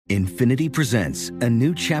Infiniti presents a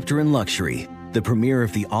new chapter in luxury, the premiere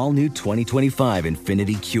of the all-new 2025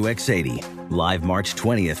 Infiniti QX80, live March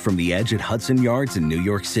 20th from the Edge at Hudson Yards in New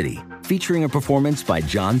York City, featuring a performance by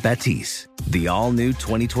John Batiste. The all-new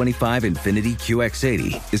 2025 Infiniti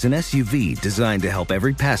QX80 is an SUV designed to help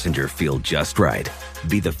every passenger feel just right.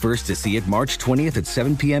 Be the first to see it March 20th at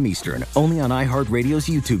 7 p.m. Eastern, only on iHeartRadio's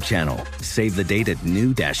YouTube channel. Save the date at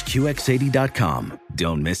new-QX80.com.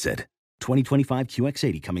 Don't miss it. 2025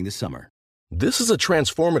 QX80 coming this summer. This is a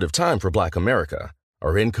transformative time for Black America.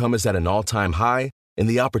 Our income is at an all-time high, and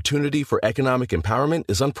the opportunity for economic empowerment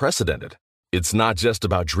is unprecedented. It's not just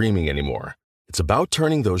about dreaming anymore. It's about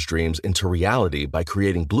turning those dreams into reality by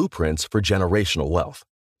creating blueprints for generational wealth.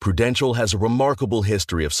 Prudential has a remarkable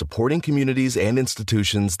history of supporting communities and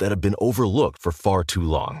institutions that have been overlooked for far too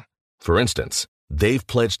long. For instance, they've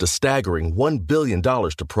pledged a staggering $1 billion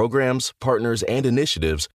to programs, partners, and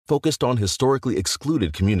initiatives focused on historically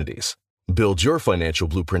excluded communities. Build your financial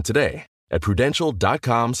blueprint today at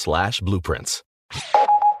prudential.com/blueprints.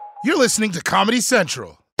 You're listening to Comedy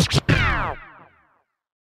Central. From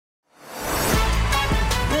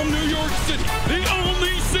New York City, the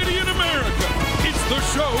only city in America, it's the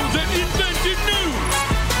show that invented news.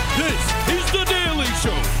 This is The Daily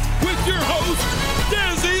Show with your host,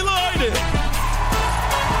 Desi Lydic.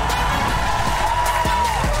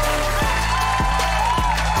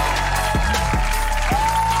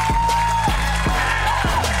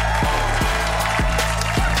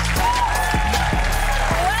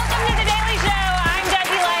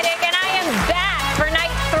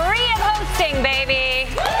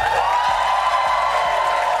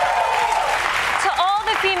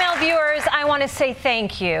 I want to say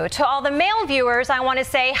thank you. To all the male viewers, I want to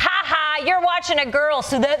say, ha ha, you're watching a girl,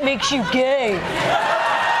 so that makes you gay.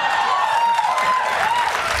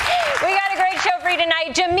 We got a great show for you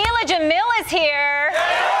tonight. Jamil is here.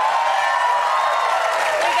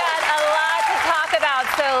 We got a lot to talk about,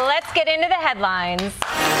 so let's get into the headlines.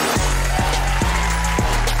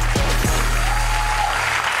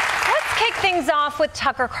 Let's kick things off with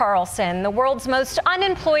Tucker Carlson, the world's most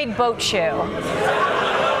unemployed boat shoe.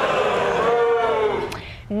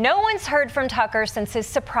 No one's heard from Tucker since his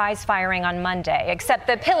surprise firing on Monday, except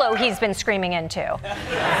the pillow he's been screaming into.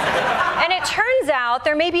 And it turns out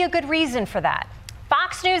there may be a good reason for that.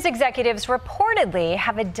 Fox News executives reportedly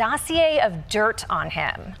have a dossier of dirt on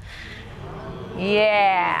him.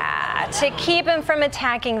 Yeah, to keep him from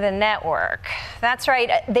attacking the network. That's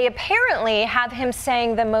right. They apparently have him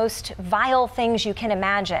saying the most vile things you can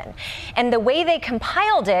imagine. And the way they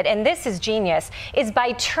compiled it, and this is genius, is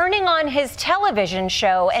by turning on his television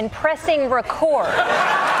show and pressing record.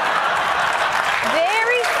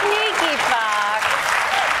 Very sneaky, Fox.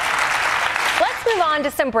 Let's move on to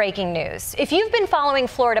some breaking news. If you've been following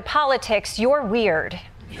Florida politics, you're weird.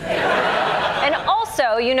 And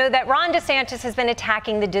also, you know that Ron DeSantis has been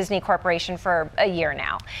attacking the Disney Corporation for a year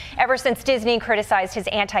now, ever since Disney criticized his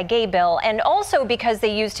anti-gay bill, and also because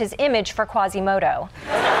they used his image for Quasimodo.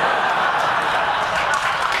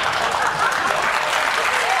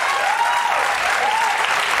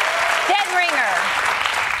 Dead ringer.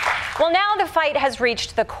 Well, now the fight has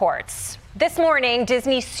reached the courts. This morning,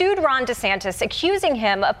 Disney sued Ron DeSantis, accusing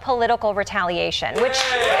him of political retaliation, which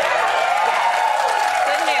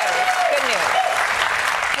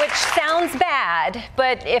sounds bad,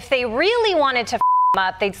 but if they really wanted to him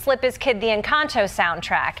up, they'd slip his kid the Encanto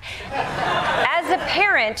soundtrack. As a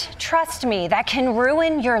parent, trust me, that can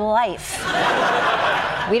ruin your life.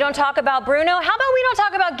 We don't talk about Bruno. How about we don't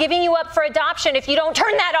talk about giving you up for adoption if you don't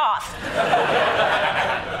turn that off?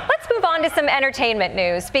 Let's move on to some entertainment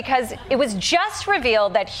news, because it was just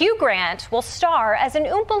revealed that Hugh Grant will star as an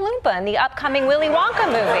Oompa Loompa in the upcoming Willy Wonka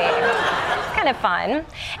movie. It's kind of fun.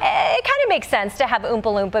 It kind of makes sense to have Oompa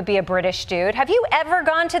Loompa be a British dude. Have you ever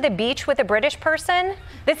gone to the beach with a British person?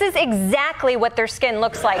 This is exactly what their skin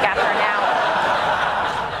looks like after an hour.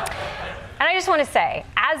 And I just want to say,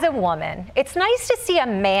 as a woman, it's nice to see a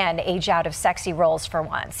man age out of sexy roles for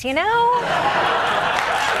once, you know?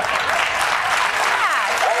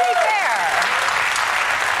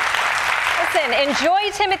 Listen,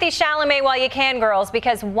 enjoy Timothy Chalamet while you can, girls,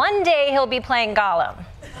 because one day he'll be playing Gollum.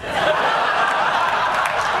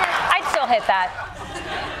 I'd still hit that.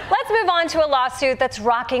 Let's move on to a lawsuit that's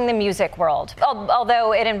rocking the music world,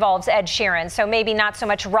 although it involves Ed Sheeran, so maybe not so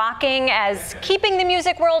much rocking as keeping the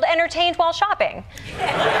music world entertained while shopping.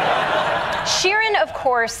 Sheeran, of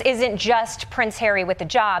course, isn't just Prince Harry with a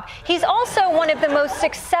job. He's also one of the most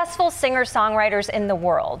successful singer-songwriters in the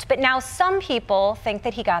world. But now some people think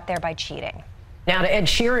that he got there by cheating. Now to Ed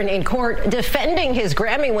Sheeran in court defending his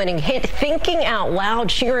Grammy-winning hit Thinking Out Loud.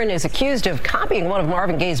 Sheeran is accused of copying one of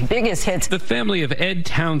Marvin Gaye's biggest hits. The family of Ed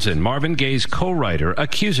Townsend, Marvin Gaye's co-writer,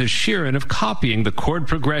 accuses Sheeran of copying the chord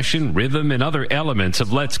progression, rhythm, and other elements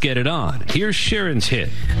of Let's Get It On. Here's Sheeran's hit.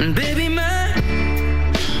 Baby, my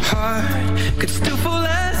heart could still fall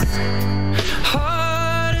as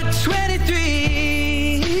hard at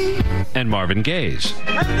 23. And Marvin Gaye's.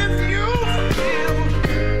 And if you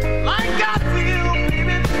feel like I feel,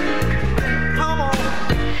 baby, come on.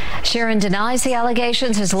 Sheeran denies the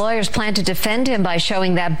allegations. His lawyers plan to defend him by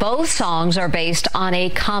showing that both songs are based on a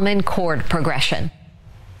common chord progression.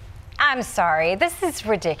 I'm sorry, this is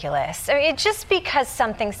ridiculous. I mean, just because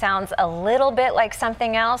something sounds a little bit like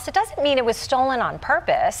something else, it doesn't mean it was stolen on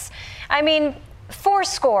purpose. I mean,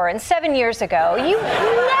 7 years ago, you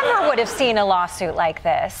never would have seen a lawsuit like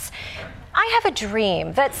this. I have a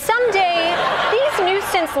dream that someday these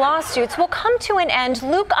nuisance lawsuits will come to an end.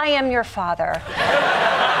 Luke, I am your father.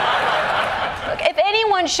 Look, if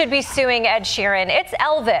anyone should be suing Ed Sheeran, it's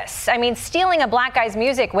Elvis. I mean, stealing a black guy's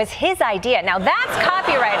music was his idea. Now that's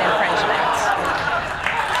copyright infringement.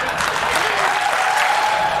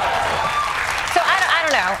 So I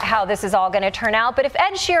don't know how this is all going to turn out, but if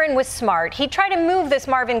Ed Sheeran was smart, he'd try to move this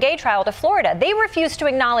Marvin Gaye trial to Florida. They refuse to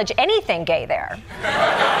acknowledge anything gay there.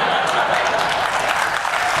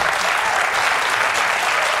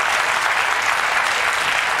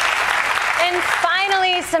 And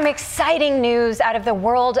finally, some exciting news out of the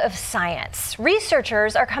world of science.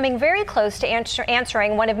 Researchers are coming very close to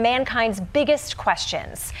answering one of mankind's biggest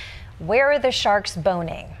questions. Where are the sharks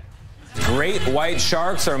boning? Great white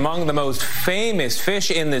sharks are among the most famous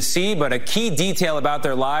fish in the sea, but a key detail about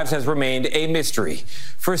their lives has remained a mystery.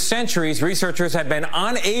 For centuries, researchers have been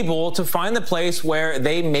unable to find the place where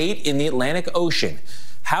they mate in the Atlantic Ocean.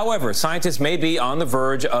 However, scientists may be on the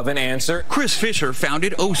verge of an answer. Chris Fisher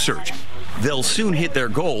founded OSearch. They'll soon hit their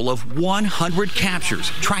goal of 100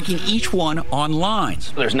 captures, tracking each one online.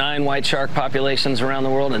 There's 9 white shark populations around the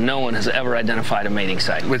world, and no one has ever identified a mating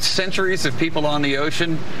site. With centuries of people on the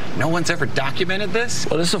ocean, no one's ever documented this?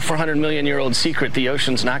 Well, this is a 400-million-year-old secret. The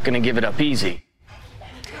ocean's not going to give it up easy.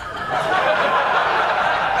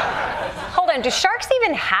 Hold on, do sharks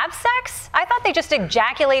even have sex? I thought they just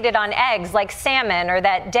ejaculated on eggs like salmon or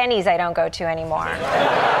that Denny's I don't go to anymore.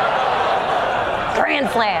 Grand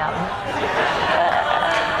slam.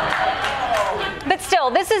 But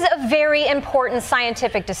still, this is a very important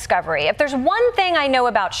scientific discovery. If there's one thing I know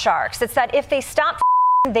about sharks, it's that if they stop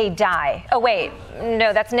they die. Oh, wait.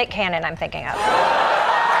 No, that's Nick Cannon I'm thinking of.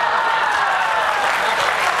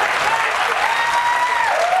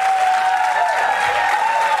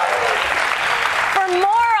 For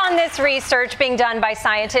more on this research being done by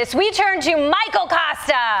scientists, we turn to Michael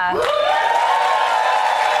Costa.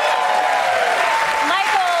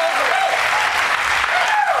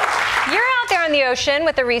 On the ocean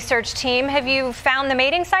with the research team. Have you found the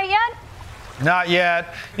mating site yet? Not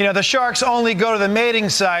yet. You know, the sharks only go to the mating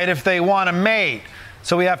site if they want to mate.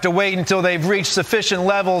 So we have to wait until they've reached sufficient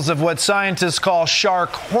levels of what scientists call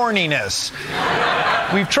shark horniness.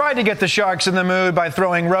 We've tried to get the sharks in the mood by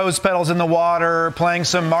throwing rose petals in the water, playing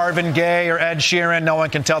some Marvin Gaye or Ed Sheeran. No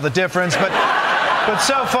one can tell the difference, but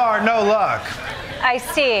so far, no luck. I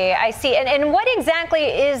see. And what exactly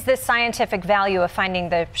is the scientific value of finding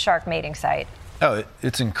the shark mating site? Oh,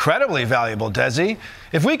 it's incredibly valuable, Desi.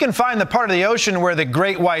 If we can find the part of the ocean where the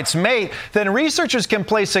great whites mate, then researchers can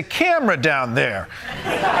place a camera down there.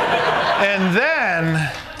 And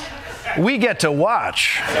then we get to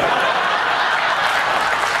watch.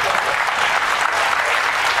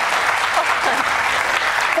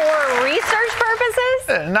 For research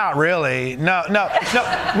purposes? Not really. No.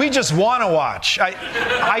 We just want to watch.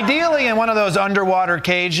 Ideally in one of those underwater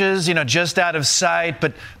cages, you know, just out of sight,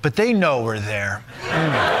 but they know we're there.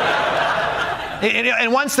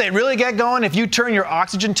 And once they really get going, if you turn your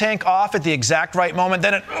oxygen tank off at the exact right moment,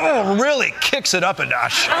 then it really kicks it up a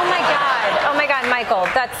notch. Oh my God, Michael,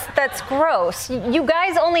 that's gross. You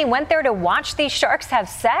guys only went there to watch these sharks have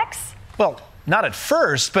sex? Well, not at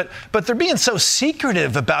first, but they're being so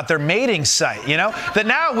secretive about their mating site, you know, that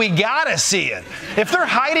now we gotta see it. If they're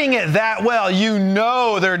hiding it that well, you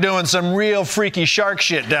know they're doing some real freaky shark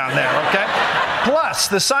shit down there, okay? Plus,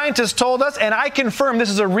 the scientists told us, and I confirm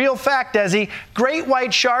this is a real fact, Desi, great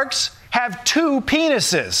white sharks have 2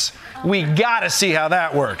 penises. We gotta see how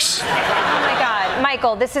that works. Oh my God,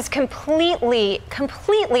 Michael, this is completely,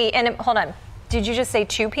 and hold on. Did you just say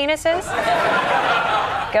 2 penises?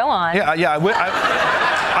 Go on. Yeah,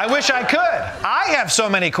 I wish I could. I have so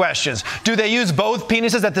many questions. Do they use both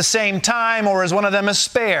penises at the same time, or is one of them a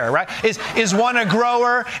spare, right? Is one a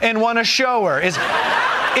grower and one a shower? Is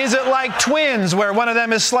it like twins where one of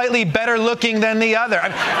them is slightly better looking than the other? I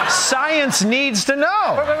mean, science needs to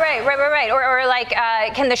know. Right. Or like,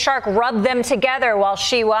 can the shark rub them together while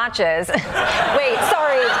she watches? Wait,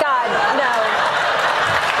 sorry, God, no.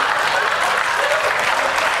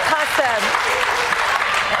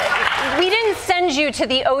 We didn't send you to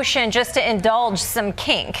the ocean just to indulge some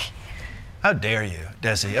kink. How dare you,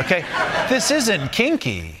 Desi? Okay, this isn't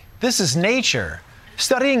kinky. This is nature.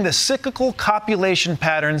 Studying the cyclical copulation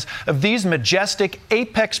patterns of these majestic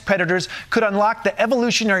apex predators could unlock the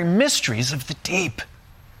evolutionary mysteries of the deep.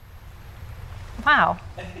 Wow.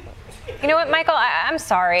 You know what, Michael? I'm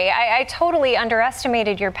sorry. I totally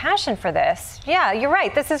underestimated your passion for this. Yeah, you're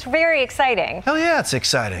right. This is very exciting. Hell yeah, it's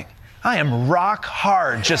exciting. I am rock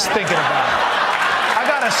hard just thinking about it. I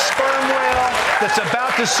got a sperm whale that's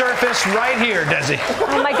about to surface right here, Desi.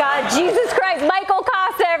 Oh my God, Jesus Christ, Michael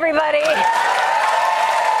Costa, everybody.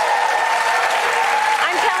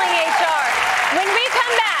 I'm telling HR, when we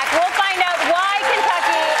come back, we'll find out why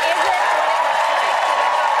Kentucky isn't what it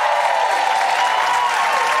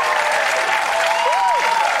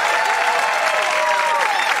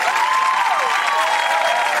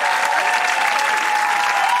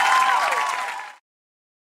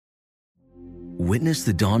Witness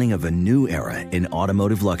the dawning of a new era in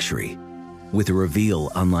automotive luxury with a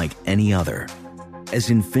reveal unlike any other as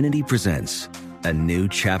Infiniti presents a new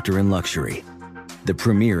chapter in luxury, the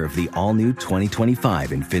premiere of the all-new 2025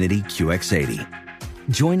 Infiniti QX80.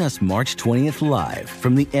 Join us March 20th live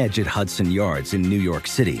from the Edge at Hudson Yards in New York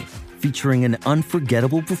City, featuring an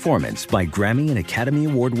unforgettable performance by Grammy and Academy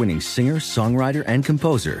Award-winning singer, songwriter, and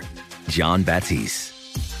composer, Jon Batiste.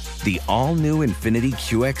 The all-new Infiniti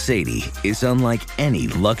QX80 is unlike any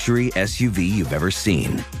luxury SUV you've ever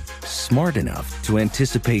seen. Smart enough to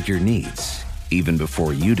anticipate your needs, even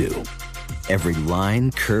before you do. Every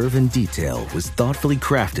line, curve, and detail was thoughtfully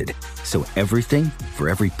crafted, so everything for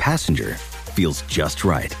every passenger feels just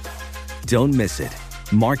right. Don't miss it.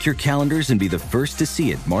 Mark your calendars and be the first to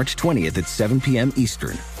see it March 20th at 7 p.m.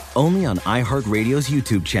 Eastern, only on iHeartRadio's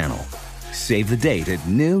YouTube channel. Save the date at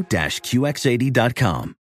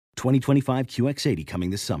new-QX80.com. 2025 QX80 coming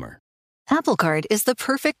this summer. Apple Card is the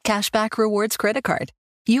perfect cashback rewards credit card.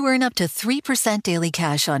 You earn up to 3% daily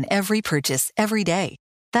cash on every purchase every day.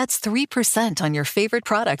 That's 3% on your favorite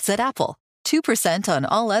products at Apple, 2% on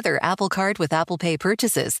all other Apple Card with Apple Pay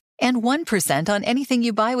purchases, and 1% on anything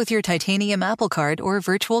you buy with your titanium Apple Card or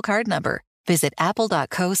virtual card number. Visit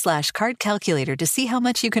apple.co/card calculator to see how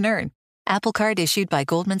much you can earn. Apple Card issued by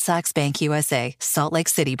Goldman Sachs Bank USA, Salt Lake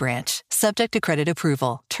City branch. Subject to credit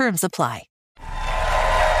approval. Terms apply. Welcome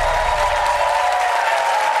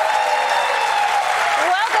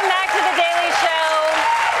back to The Daily Show.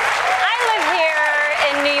 I live here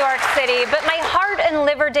in New York City, but my heart and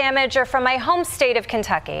liver damage are from my home state of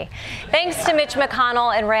Kentucky. Thanks to Mitch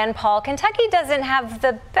McConnell and Rand Paul, Kentucky doesn't have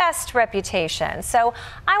the best reputation. So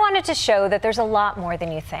I wanted to show that there's a lot more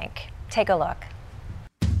than you think. Take a look.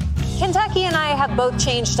 Kentucky and I have both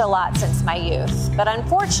changed a lot since my youth, but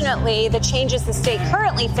unfortunately, the changes the state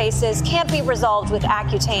currently faces can't be resolved with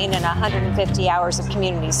Accutane and 150 hours of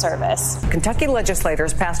community service. Kentucky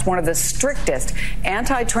legislators passed one of the strictest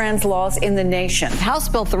anti-trans laws in the nation. House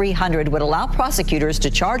Bill 300 would allow prosecutors to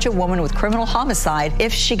charge a woman with criminal homicide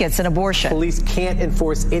if she gets an abortion. Police can't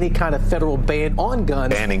enforce any kind of federal ban on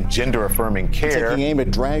guns. Banning gender-affirming care. Taking aim at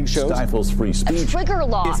drag shows. Stifles free speech. A trigger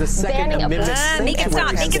law. Is a Second Amendment Make it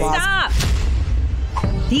stop.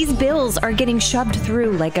 These bills are getting shoved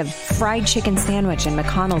through like a fried chicken sandwich in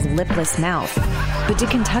McConnell's lipless mouth. But do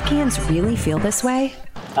Kentuckians really feel this way?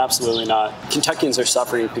 Absolutely not. Kentuckians are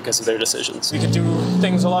suffering because of their decisions. We could do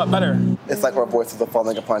things a lot better. It's like our voices are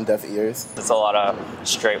falling upon deaf ears. It's a lot of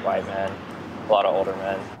straight white men, a lot of older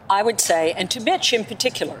men. I would say, and to Mitch in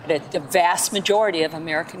particular, that the vast majority of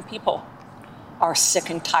American people are sick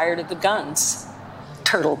and tired of the guns.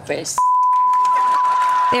 Turtle face.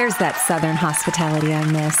 There's that Southern hospitality I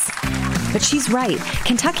miss. But she's right.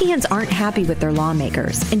 Kentuckians aren't happy with their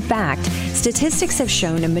lawmakers. In fact, statistics have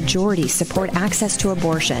shown a majority support access to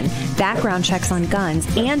abortion, background checks on guns,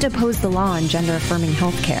 and oppose the law on gender-affirming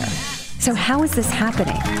health care. So how is this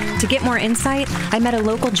happening? To get more insight, I met a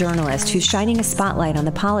local journalist who's shining a spotlight on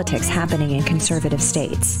the politics happening in conservative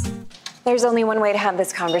states. There's only one way to have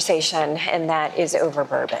this conversation, and that is over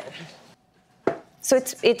bourbon. So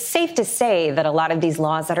it's safe to say that a lot of these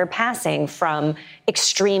laws that are passing, from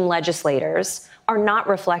extreme legislators are not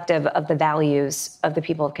reflective of the values of the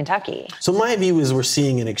people of Kentucky. So my view is we're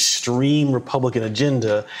seeing an extreme Republican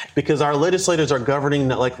agenda because our legislators are governing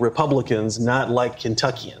not like Republicans, not like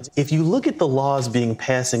Kentuckians. If you look at the laws being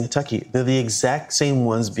passed in Kentucky, they're the exact same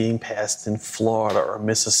ones being passed in Florida or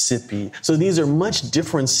Mississippi. So these are much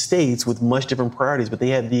different states with much different priorities, but they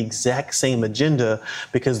have the exact same agenda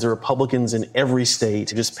because the Republicans in every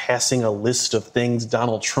state are just passing a list of things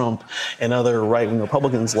Donald Trump and other right-wing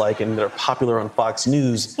Republicans like, and they're popular on Fox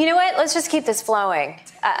News. You know what? Let's just keep this flowing.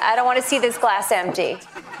 I don't want to see this glass empty.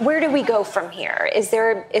 Where do we go from here? Is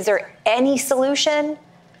there any solution?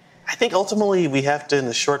 I think ultimately we have to, in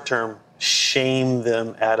the short term, shame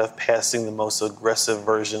them out of passing the most aggressive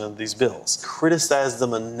version of these bills. Criticize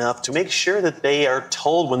them enough to make sure that they are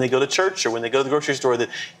told when they go to church or when they go to the grocery store that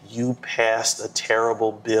you passed a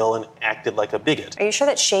terrible bill and acted like a bigot. Are you sure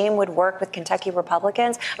that shame would work with Kentucky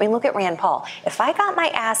Republicans? I mean, look at Rand Paul. If I got my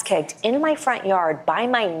ass kicked in my front yard by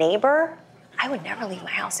my neighbor, I would never leave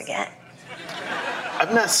my house again.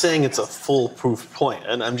 I'm not saying it's a foolproof point,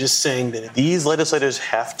 and I'm just saying that these legislators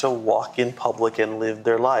have to walk in public and live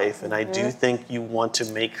their life, and I do think you want to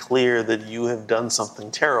make clear that you have done something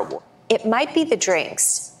terrible. It might be the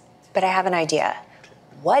drinks, but I have an idea.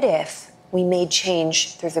 What if we made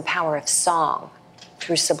change through the power of song,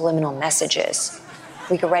 through subliminal messages?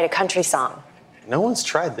 We could write a country song. No one's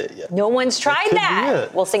tried that yet. No one's tried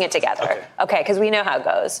that. We'll sing it together. Okay, because we know how it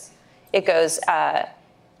goes. It goes,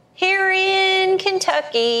 here in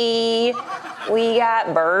Kentucky, we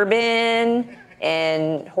got bourbon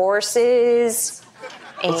and horses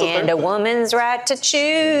and a woman's right to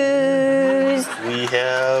choose. We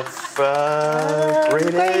have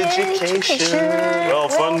great education.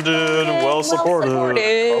 Well-funded, well-supported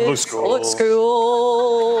public school. Public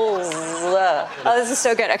school. Oh, this is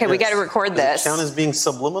so good. Okay, we got to record this. Does it count as being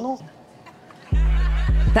subliminal?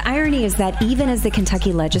 The irony is that even as the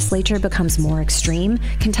Kentucky legislature becomes more extreme,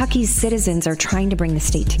 Kentucky's citizens are trying to bring the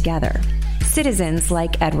state together. Citizens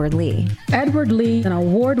like Edward Lee. Edward Lee, an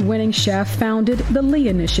award-winning chef, founded the Lee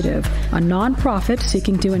Initiative, a nonprofit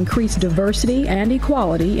seeking to increase diversity and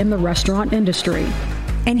equality in the restaurant industry.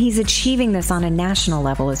 And he's achieving this on a national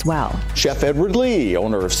level as well. Chef Edward Lee,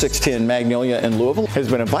 owner of 610 Magnolia in Louisville,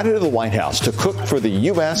 has been invited to the White House to cook for the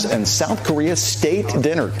U.S. and South Korea state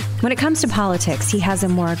dinner. When it comes to politics, he has a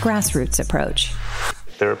more grassroots approach.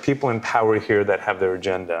 There are people in power here that have their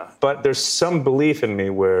agenda. But there's some belief in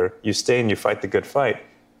me where you stay and you fight the good fight,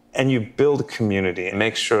 and you build community and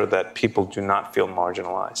make sure that people do not feel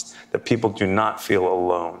marginalized, that people do not feel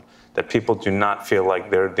alone, that people do not feel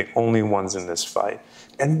like they're the only ones in this fight.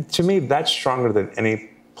 And to me, that's stronger than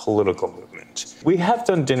any political movement. We have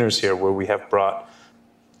done dinners here where we have brought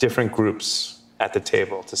different groups at the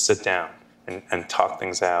table to sit down and talk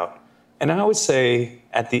things out. And I always say,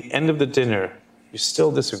 at the end of the dinner, you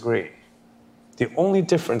still disagree. The only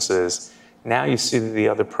difference is now you see the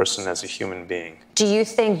other person as a human being. Do you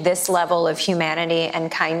think this level of humanity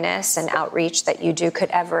and kindness and outreach that you do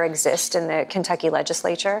could ever exist in the Kentucky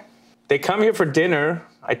legislature? They come here for dinner.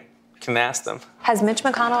 I can ask them. Has Mitch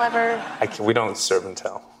McConnell ever? We don't serve and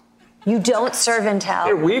tell. You don't serve and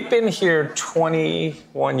tell? We've been here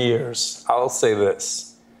 21 years. I'll say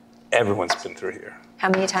this. Everyone's been through here. How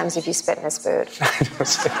many times have you spit in his food?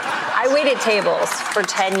 I waited tables for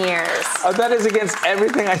 10 years. Oh, that is against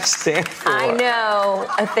everything I stand for. I know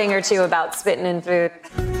a thing or two about spitting in food.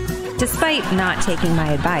 Despite not taking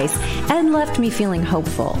my advice, Ed left me feeling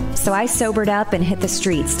hopeful, so I sobered up and hit the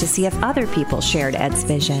streets to see if other people shared Ed's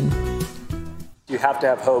vision. You have to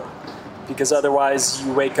have hope, because otherwise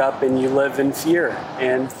you wake up and you live in fear,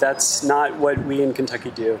 and that's not what we in Kentucky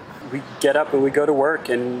do. We get up and we go to work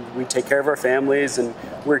and we take care of our families and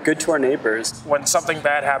we're good to our neighbors. When something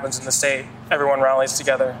bad happens in the state, everyone rallies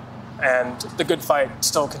together and the good fight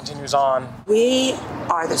still continues on. We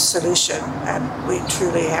are the solution, and we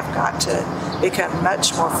truly have got to become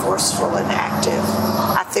much more forceful and active.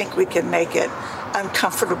 I think we can make it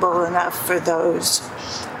uncomfortable enough for those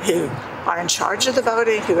who are in charge of the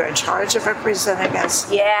voting, who are in charge of representing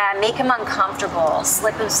us. Yeah, make him uncomfortable.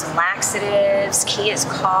 Slip him some laxatives, key his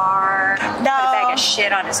car, put a bag of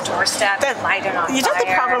shit on his doorstep, and light it on fire. You know,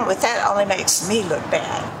 the problem with that only makes me look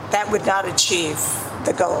bad. That would not achieve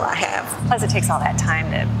the goal I have. Plus, it takes all that time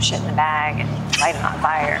to shit in the bag and light it on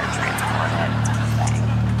fire and transport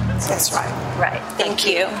it. That's right. Right. Thank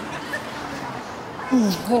you.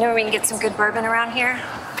 You know where we can get some good bourbon around here?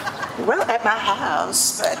 Well, at my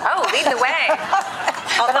house, but... Oh, lead the way.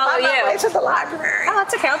 I'll follow you. I'm on my way to the library. Oh,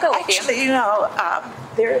 that's okay. I'll go with you. Actually, you know,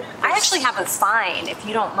 I actually have a fine, if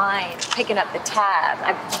you don't mind picking up the tab.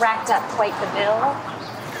 I've racked up quite the bill.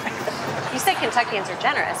 You said Kentuckians are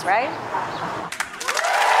generous, right?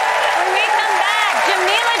 When we come back,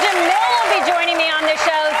 Jamil will be joining me on the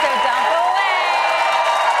show, so don't go away.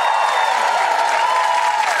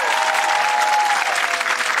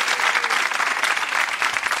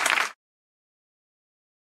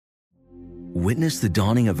 Witness the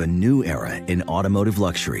dawning of a new era in automotive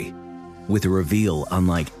luxury with a reveal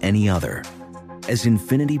unlike any other as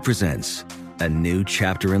Infiniti presents a new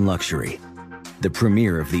chapter in luxury, the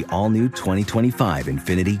premiere of the all-new 2025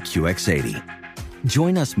 Infiniti QX80.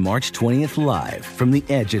 Join us March 20th live from the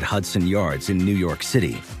Edge at Hudson Yards in New York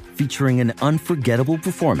City, featuring an unforgettable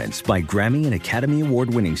performance by Grammy and Academy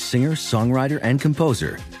Award-winning singer, songwriter, and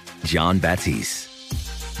composer, Jon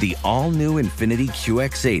Batiste. The all-new Infiniti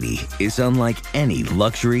QX80 is unlike any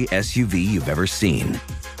luxury SUV you've ever seen.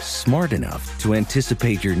 Smart enough to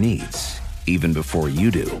anticipate your needs, even before you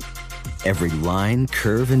do. Every line,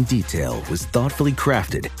 curve, and detail was thoughtfully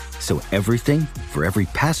crafted, so everything for every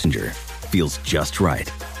passenger feels just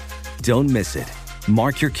right. Don't miss it.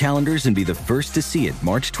 Mark your calendars and be the first to see it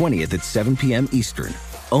March 20th at 7 p.m. Eastern,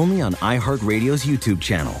 only on iHeartRadio's YouTube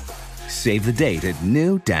channel. Save the date at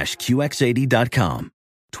new-QX80.com.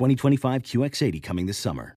 2025 QX80 coming this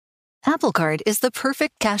summer. Apple Card is the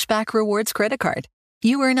perfect cashback rewards credit card.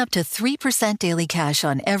 You earn up to 3% daily cash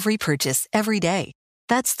on every purchase every day.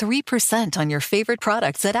 That's 3% on your favorite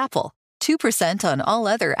products at Apple, 2% on all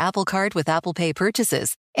other Apple Card with Apple Pay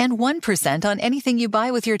purchases, and 1% on anything you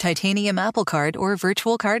buy with your titanium Apple Card or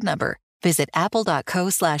virtual card number. Visit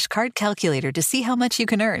apple.co/card calculator to see how much you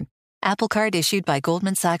can earn. Apple Card issued by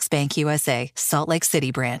Goldman Sachs Bank USA, Salt Lake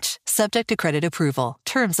City branch. Subject to credit approval.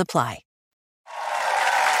 Terms apply.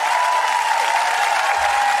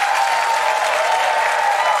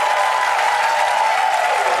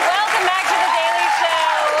 Welcome back to The Daily Show.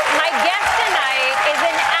 My guest tonight is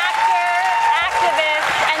an actor, activist,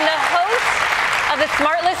 and the host of the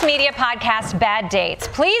Smartless Media podcast, Bad Dates.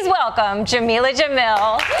 Please welcome Jameela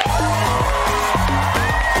Jamil.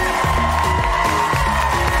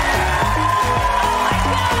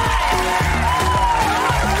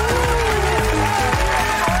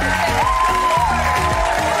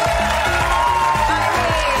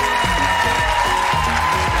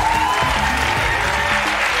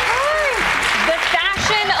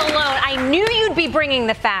 Be bringing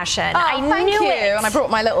the fashion. Thank you. It. And I brought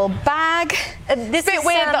my little bag. This is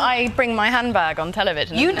weird that I bring my handbag on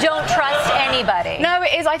television. You don't trust anybody. No,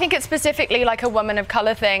 it is. I think it's specifically like a woman of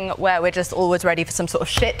colour thing where we're just always ready for some sort of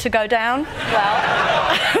shit to go down.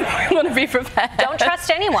 Well, we want to be prepared. Don't trust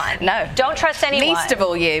anyone. No. Don't trust anyone. Least of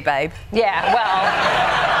all you, babe. Yeah,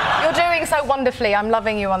 well. You're doing so wonderfully. I'm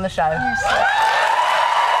loving you on the show.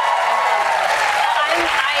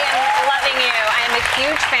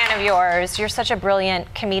 Huge fan of yours. You're such a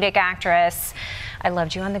brilliant comedic actress. I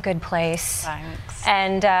loved you on The Good Place. Thanks.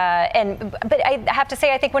 But I have to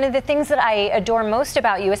say, I think one of the things that I adore most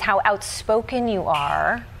about you is how outspoken you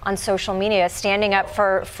are on social media, standing up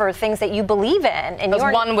for things that you believe in. And there's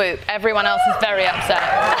one whoop. Everyone else is very upset.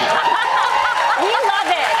 We love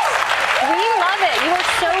it. We love it. You are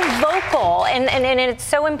so vocal, and it's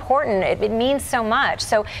so important. It means so much.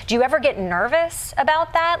 So do you ever get nervous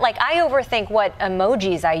about that? Like, I overthink what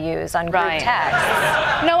emojis I use on group text.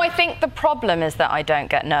 No, I think the problem is that I don't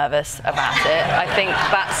get nervous about it. I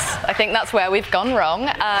think that's where we've gone wrong,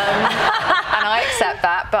 and I accept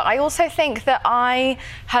that. But I also think that I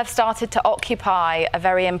have started to occupy a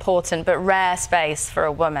very important but rare space for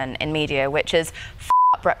a woman in media, which is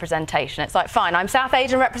representation. It's like, fine, I'm South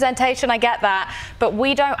Asian representation, I get that, but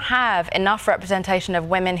we don't have enough representation of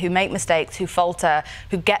women who make mistakes, who falter,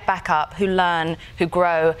 who get back up, who learn, who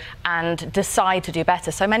grow, and decide to do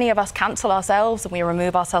better. So many of us cancel ourselves and we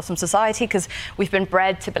remove ourselves from society because we've been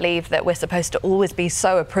bred to believe that we're supposed to always be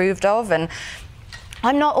so approved of, and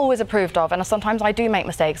I'm not always approved of, and sometimes I do make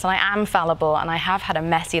mistakes, and I am fallible, and I have had a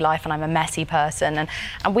messy life, and I'm a messy person, and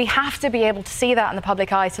we have to be able to see that in the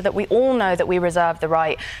public eye so that we all know that we reserve the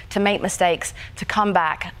right to make mistakes, to come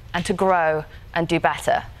back, and to grow and do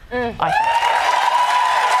better, I think.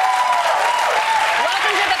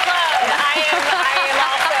 Welcome to the club. I am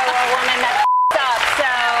also a woman that up, so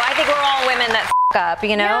I think we're all women that up,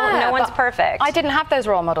 you know? Yeah, no one's perfect. I didn't have those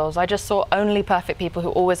role models. I just saw only perfect people who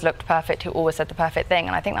always looked perfect, who always said the perfect thing,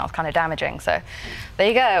 and I think that was kind of damaging. So there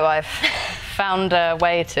you go. I've found a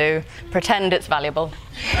way to pretend it's valuable.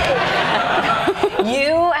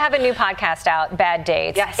 You have a new podcast out, Bad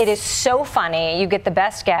Dates. Yes. It is so funny. You get the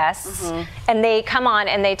best guests, and they come on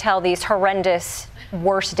and they tell these horrendous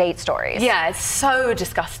worst date stories. Yeah, it's so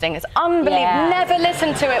disgusting. It's unbelievable. Yeah. Never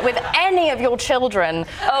listen to it with any of your children.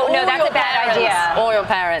 Oh, no, that's a bad idea. Or your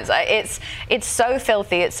parents. It's so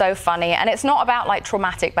filthy, it's so funny, and it's not about like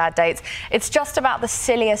traumatic bad dates. It's just about the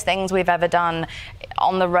silliest things we've ever done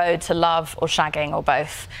on the road to love or shagging or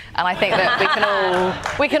both. And I think that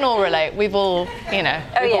we can all relate. We've all, we've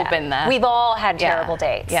all been there. We've all had terrible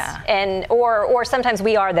dates. Yeah. And or sometimes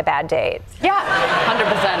we are the bad date.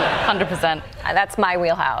 Yeah. 100%. That's my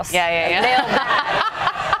wheelhouse. Yeah. Nailed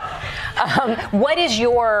that. What is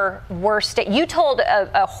your worst date? You told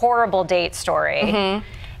a horrible date story. Mm-hmm.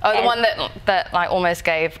 Oh, the one that like almost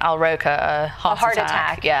gave Al Roker a heart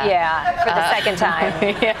attack. Yeah, for the second time.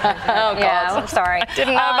 Oh, God. Yeah, I'm sorry. I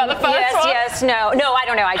didn't know about the first one. Yes, no, I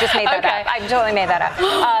don't know. I just made that up. I totally made that up.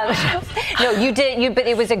 No, you did. But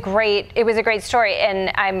it was a great story. And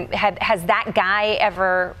has that guy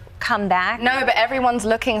ever come back? No, but everyone's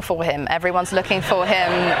looking for him. Because Well,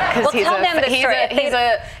 he's tell them the story.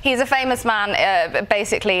 He's a famous man.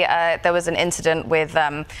 Basically, there was an incident with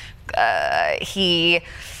he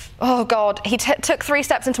took 3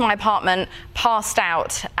 steps into my apartment, passed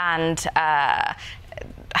out, and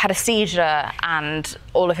had a seizure, and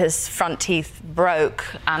all of his front teeth broke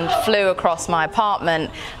and flew across my apartment,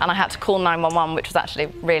 and I had to call 911, which was actually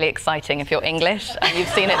really exciting if you're English and you've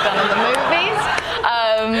seen it done in the movies.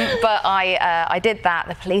 But I did that.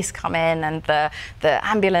 The police come in, and the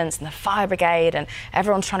ambulance and the fire brigade, and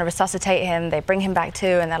everyone's trying to resuscitate him. They bring him back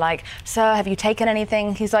to, and they're like, "Sir, have you taken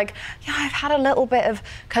anything?" He's like, "Yeah, I've had a little bit of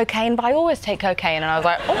cocaine, but I always take cocaine." And I was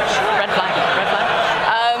like, "Oh, red flag."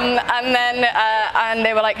 And then and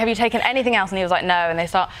they were like, "Have you taken anything else?" And he was like, "No." And they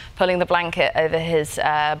start pulling the blanket over his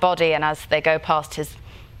body, and as they go past his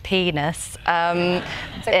penis,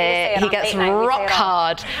 he gets rock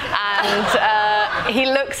hard, and he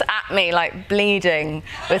looks at me like bleeding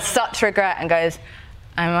with such regret and goes,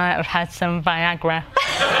 "I might have had some Viagra."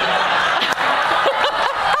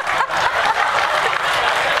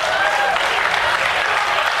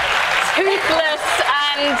 Toothless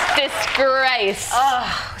and disgrace.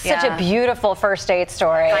 Oh, such a beautiful first date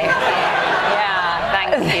story.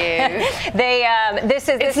 Thank you.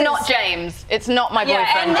 It's not James. It's not my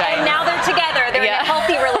boyfriend, James. And now they're together. They're in a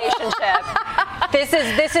healthy relationship. This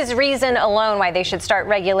is reason alone why they should start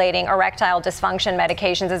regulating erectile dysfunction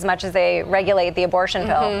medications as much as they regulate the abortion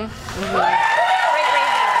pill. Great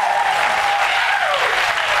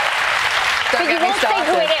reason. But you won't say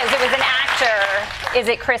who it is. It was an actor. Is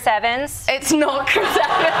it Chris Evans? It's not Chris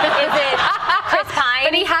Evans. Is it Chris Pine?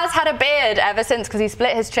 But he has had a beard ever since, because he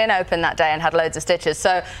split his chin open that day and had loads of stitches.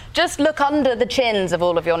 So just look under the chins of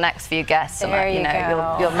all of your next few guests, there and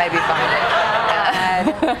you'll maybe find it.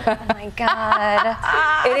 Oh my God!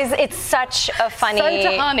 It's such a funny. So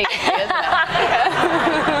Tahani,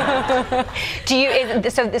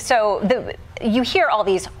 isn't it? You hear all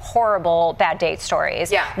these horrible bad date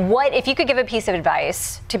stories. Yeah. What if you could give a piece of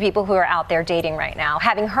advice to people who are out there dating right now,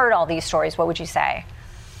 having heard all these stories? What would you say?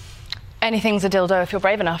 Anything's a dildo if you're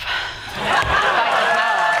brave enough.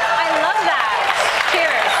 I love that.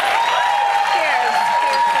 Cheers. Cheers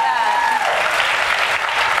to that.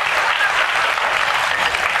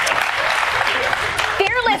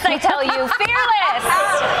 Fearless, I tell you, fearless.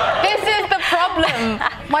 This is the problem.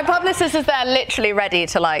 My publicist is there literally ready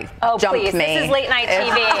to jump please, me. This is late night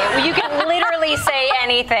TV. You can literally say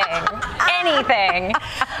anything. Anything.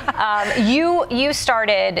 You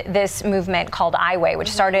started this movement called I Weigh, which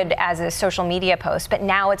started as a social media post, but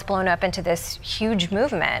now it's blown up into this huge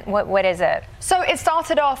movement. What is it? So it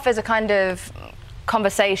started off as a kind of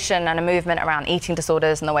conversation and a movement around eating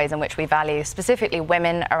disorders and the ways in which we value specifically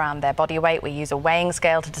women around their body weight. We use a weighing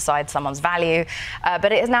scale to decide someone's value,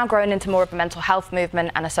 but it has now grown into more of a mental health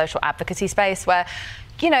movement and a social advocacy space where,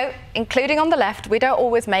 including on the left, we don't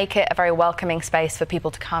always make it a very welcoming space for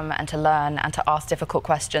people to come and to learn and to ask difficult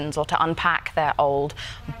questions or to unpack their old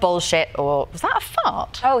bullshit. Or was that a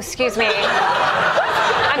fart? Oh, excuse me.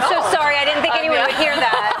 I'm so sorry. I didn't think anyone would hear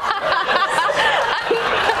that.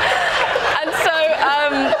 And so,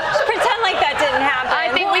 pretend like that didn't happen. I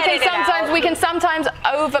think we can sometimes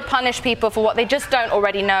over-punish people for what they just don't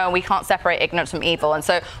already know, and we can't separate ignorance from evil. And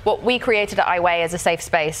so what we created at I Weigh is a safe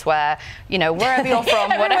space where, wherever you're from,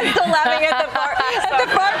 whatever. Everyone's still laughing at the far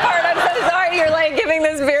part. I'm so sorry. You're giving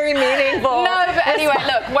this very meaningful. No, but anyway,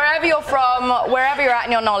 look, wherever you're from, wherever you're at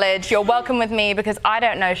in your knowledge, you're welcome with me, because I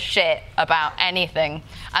don't know shit about anything.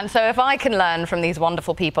 And so if I can learn from these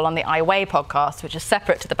wonderful people on the I Weigh podcast, which is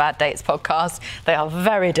separate to the Bad Dates podcast, they are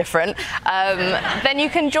very different, then you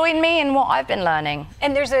can join me in what I've been learning.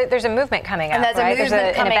 And there's a movement coming up, and there's right? a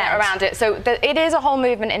movement coming around it. So it is a whole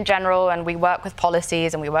movement in general, and we work with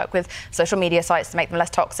policies and we work with social media sites to make them less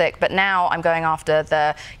toxic. But now I'm going after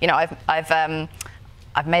the,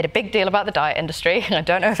 I've made a big deal about the diet industry. I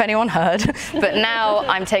don't know if anyone heard, but now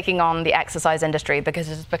I'm taking on the exercise industry because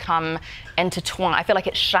it's become intertwined. I feel like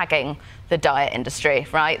it's shagging the diet industry,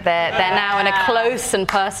 right? They're now in a close and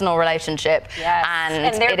personal relationship. Yes.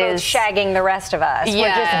 And they're both shagging the rest of us. Yeah.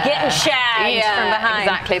 We're just getting shagged from behind.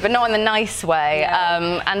 Exactly, but not in the nice way.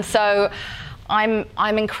 Yeah. And so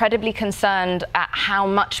I'm incredibly concerned at how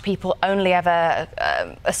much people only ever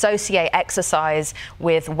associate exercise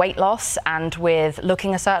with weight loss and with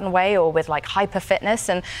looking a certain way or with like hyper fitness,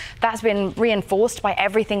 and that's been reinforced by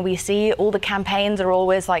everything we see. All the campaigns are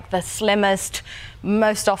always like the slimmest,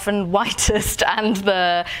 most often whitest, and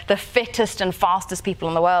the fittest and fastest people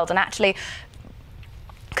in the world. And actually,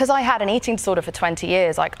 because I had an eating disorder for 20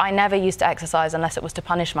 years, like I never used to exercise unless it was to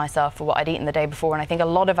punish myself for what I'd eaten the day before. And I think a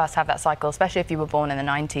lot of us have that cycle, especially if you were born in the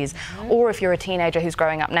 90s or if you're a teenager who's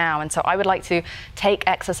growing up now. And so I would like to take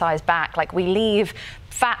exercise back. Like, we leave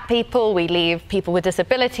fat people, we leave people with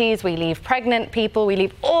disabilities, we leave pregnant people, we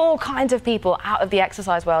leave all kinds of people out of the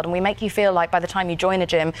exercise world, and we make you feel like by the time you join a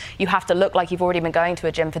gym, you have to look like you've already been going to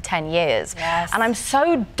a gym for 10 years. Yes. And I'm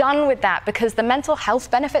so done with that, because the mental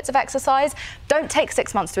health benefits of exercise don't take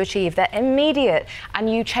 6 months to achieve. They're immediate, and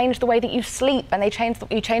you change the way that you sleep, and you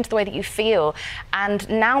change the way that you feel. And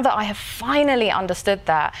now that I have finally understood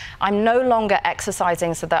that, I'm no longer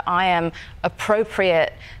exercising so that I am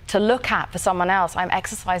appropriate to look at for someone else. I'm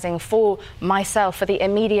exercising for myself, for the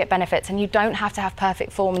immediate benefits. And you don't have to have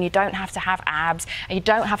perfect form, and you don't have to have abs, and you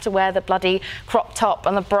don't have to wear the bloody crop top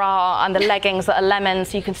and the bra and the leggings that are lemons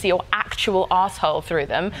so you can see your actual arsehole through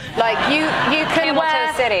them. Like, you can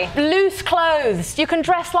wear loose clothes. You can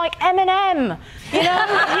dress like Eminem. You know,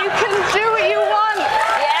 you can do what you want.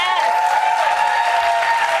 Yes.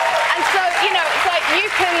 And so, it's like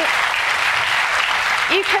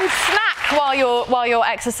you can snack while you're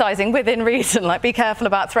exercising within reason. Like, be careful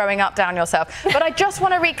about throwing up down yourself. But I just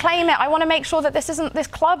want to reclaim it. I want to make sure that this isn't this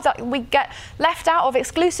club that we get left out of.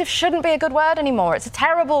 Exclusive shouldn't be a good word anymore. It's a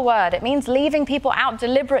terrible word. It means leaving people out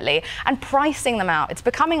deliberately and pricing them out. It's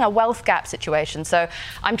becoming a wealth gap situation. So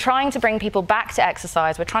I'm trying to bring people back to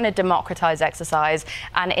exercise. We're trying to democratize exercise.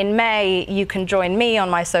 And in May, you can join me on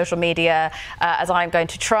my social media as I'm going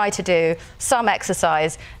to try to do some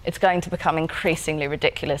exercise. It's going to become increasingly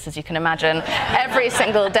ridiculous, as you can imagine, every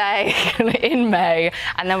single day in May.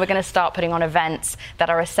 And then we're going to start putting on events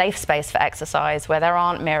that are a safe space for exercise, where there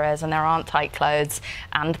aren't mirrors and there aren't tight clothes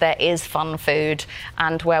and there is fun food,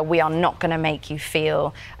 and where we are not going to make you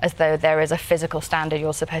feel as though there is a physical standard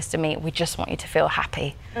you're supposed to meet. We just want you to feel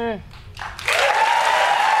happy. Mm.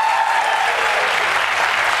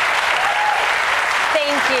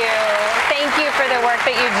 Thank you for the work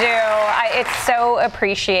that you do. It's so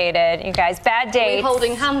appreciated, you guys. Bad Dates. Are we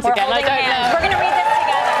holding hands We're again? holding I don't hands. know. We're going to read this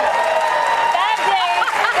together. Bad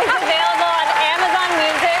Dates is available on Amazon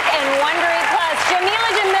Music and Wondery Plus. Jameela,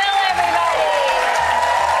 Jamil, everybody.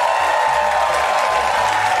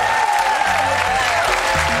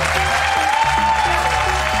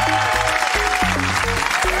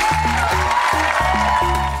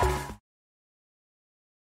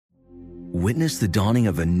 Witness the dawning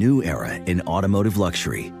of a new era in automotive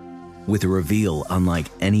luxury, with a reveal unlike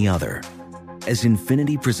any other, as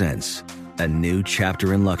Infiniti presents a new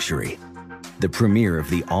chapter in luxury, the premiere of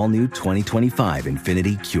the all-new 2025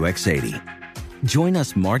 Infiniti QX80. Join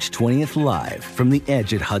us March 20th live from the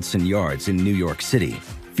Edge at Hudson Yards in New York City,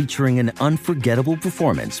 featuring an unforgettable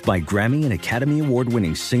performance by Grammy and Academy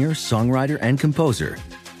Award-winning singer, songwriter, and composer,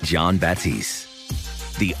 Jon Batiste.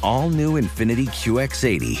 The all-new Infiniti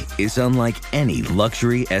QX80 is unlike any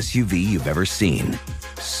luxury SUV you've ever seen.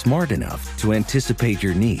 Smart enough to anticipate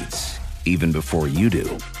your needs, even before you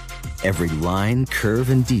do. Every line,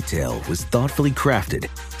 curve, and detail was thoughtfully crafted,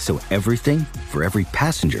 so everything for every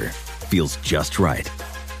passenger feels just right.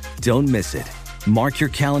 Don't miss it. Mark your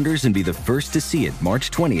calendars and be the first to see it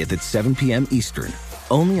March 20th at 7 p.m. Eastern,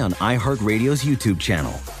 only on iHeartRadio's YouTube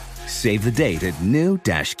channel. Save the date at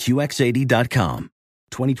new-QX80.com.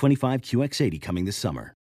 2025 QX80 coming this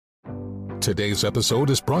summer. Today's episode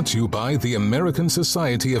is brought to you by the American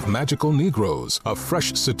Society of Magical Negroes, a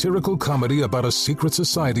fresh satirical comedy about a secret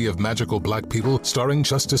society of magical black people starring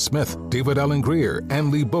Justice Smith, David Allen Greer, Ann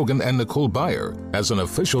Lee Bogan, and Nicole Byer. As an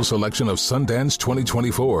official selection of Sundance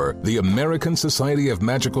 2024, the American Society of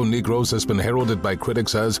Magical Negroes has been heralded by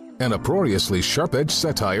critics as an uproariously sharp-edged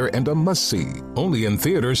satire and a must-see. Only in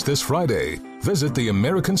theaters this Friday. Visit the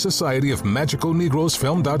American Society of Magical Negroes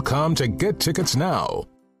Film.com to get tickets now.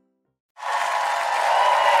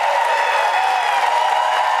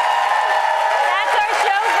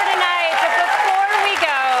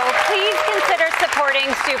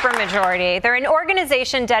 Supermajority. They're an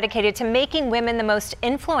organization dedicated to making women the most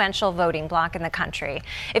influential voting bloc in the country.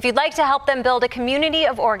 If you'd like to help them build a community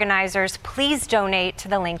of organizers, please donate to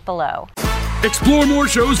the link below. Explore more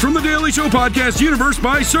shows from The Daily Show podcast universe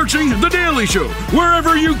by searching The Daily Show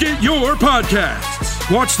wherever you get your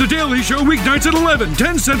podcasts. Watch The Daily Show weeknights at 11,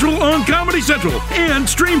 10 Central on Comedy Central, and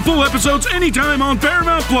stream full episodes anytime on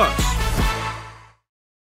Paramount+.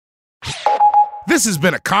 This has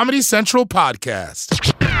been a Comedy Central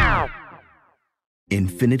podcast.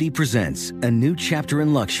 Infiniti presents a new chapter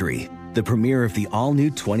in luxury, the premiere of the all-new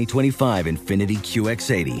 2025 Infiniti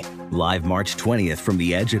QX80, live March 20th from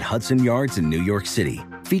the Edge at Hudson Yards in New York City,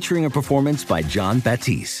 featuring a performance by John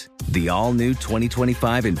Batiste. The all-new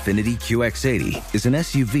 2025 Infiniti QX80 is an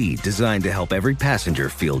SUV designed to help every passenger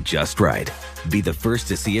feel just right. Be the first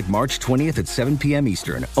to see it March 20th at 7 p.m.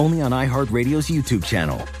 Eastern, only on iHeartRadio's YouTube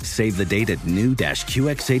channel. Save the date at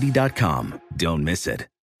new-QX80.com. Don't miss it.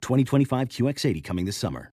 2025 QX80 coming this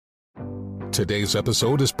summer. Today's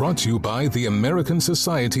episode is brought to you by the American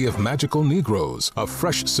Society of Magical Negroes, a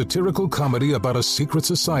fresh satirical comedy about a secret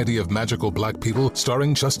society of magical black people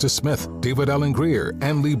starring Justice Smith, David Allen Greer,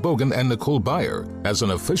 Ann Lee Bogan, and Nicole Byer. As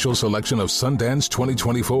an official selection of Sundance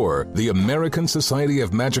 2024, the American Society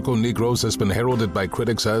of Magical Negroes has been heralded by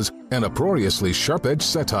critics as an uproariously sharp-edged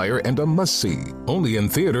satire and a must-see. Only in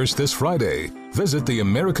theaters this Friday. Visit the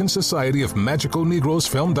American Society of Magical Negroes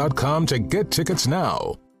film.com to get tickets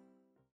now.